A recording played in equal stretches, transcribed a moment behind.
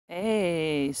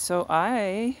Hey,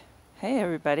 hey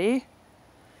everybody.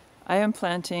 I am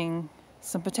planting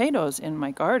some potatoes in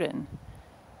my garden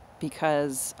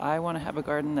because I want to have a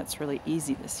garden that's really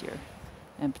easy this year.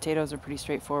 And potatoes are pretty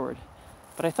straightforward.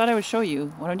 But I thought I would show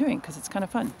you what I'm doing because it's kind of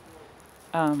fun.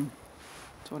 So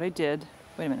what I did,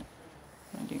 wait a minute,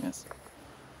 am I doing this?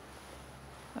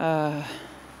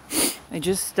 I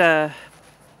just,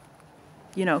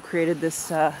 created this,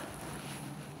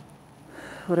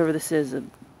 whatever this is, a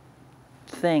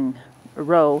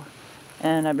row,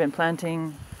 and I've been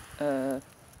planting the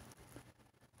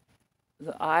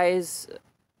eyes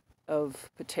of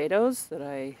potatoes that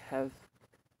I have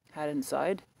had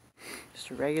inside.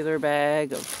 Just a regular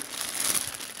bag of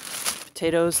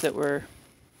potatoes that were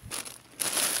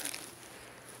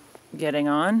getting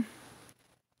on.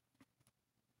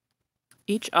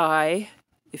 Each eye,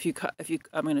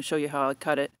 I'm going to show you how I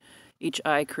cut it. Each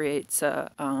eye creates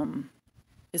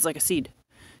is like a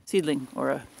seedling,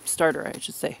 or a starter, I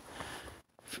should say.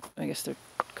 I guess they're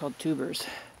called tubers.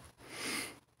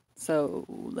 So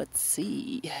let's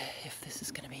see if this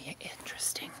is going to be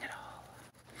interesting at all.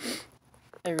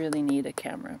 I really need a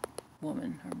camera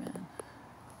woman or man.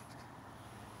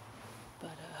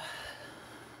 But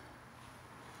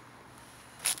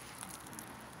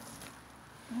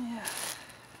yeah.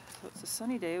 So it's a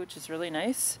sunny day, which is really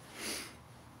nice.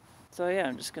 So yeah,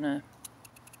 I'm just gonna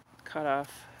cut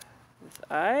off this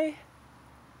eye,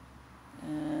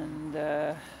 and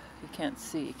you can't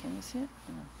see. Can you see it?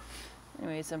 No.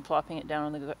 Anyways, I'm plopping it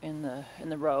down in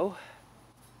the row.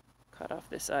 Cut off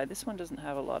this eye. This one doesn't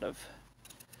have a lot of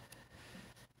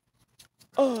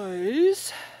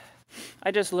eyes.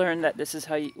 I just learned that this is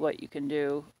what you can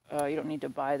do. You don't need to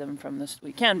buy them from this.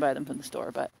 We can buy them from the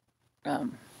store, but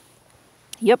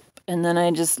yep. And then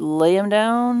I just lay them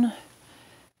down,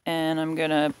 and I'm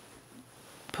gonna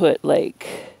put like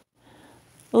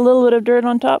a little bit of dirt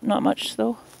on top, not much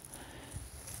though,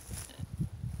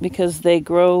 because they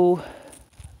grow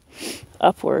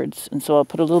upwards. And so I'll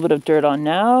put a little bit of dirt on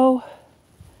now.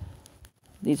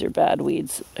 These are bad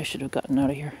weeds. I should have gotten out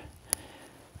of here.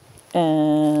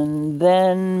 And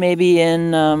then maybe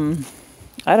in,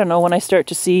 I don't know, when I start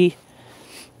to see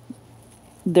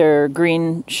their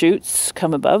green shoots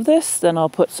come above this, then I'll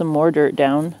put some more dirt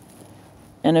down.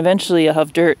 And eventually I'll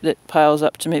have dirt that piles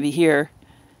up to maybe here.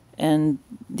 And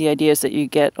the idea is that you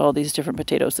get all these different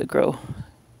potatoes that grow.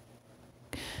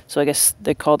 So I guess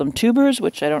they call them tubers,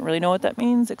 which I don't really know what that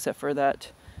means, except for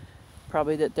that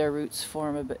probably that their roots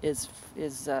form is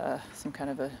some kind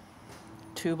of a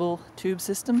tube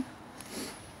system.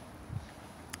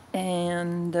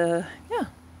 And yeah,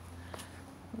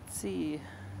 let's see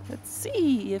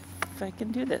if I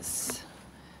can do this.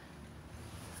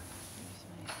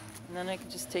 And then I can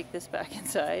just take this back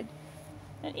inside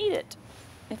and eat it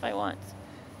if I want.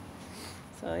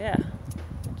 So yeah,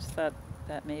 I just thought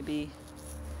that maybe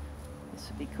this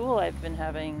would be cool. I've been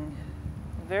having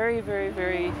a very, very,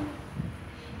 very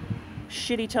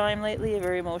shitty time lately,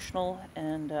 very emotional,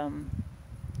 and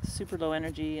super low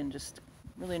energy, and just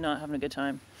really not having a good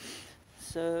time.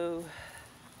 So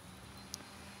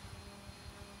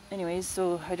anyways,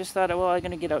 so I just thought, well, I'm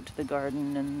gonna get out to the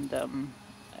garden, and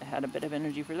I had a bit of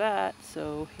energy for that,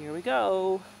 so here we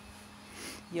go.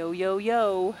 Yo, yo,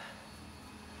 yo.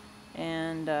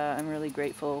 And I'm really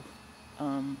grateful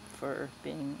for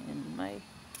being in my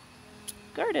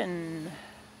garden.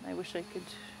 I wish I could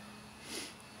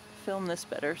film this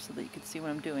better so that you could see what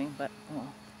I'm doing, but well,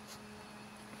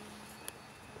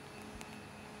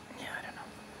 yeah, I don't know.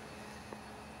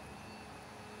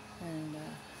 And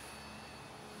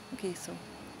okay, so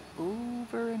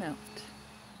over and out.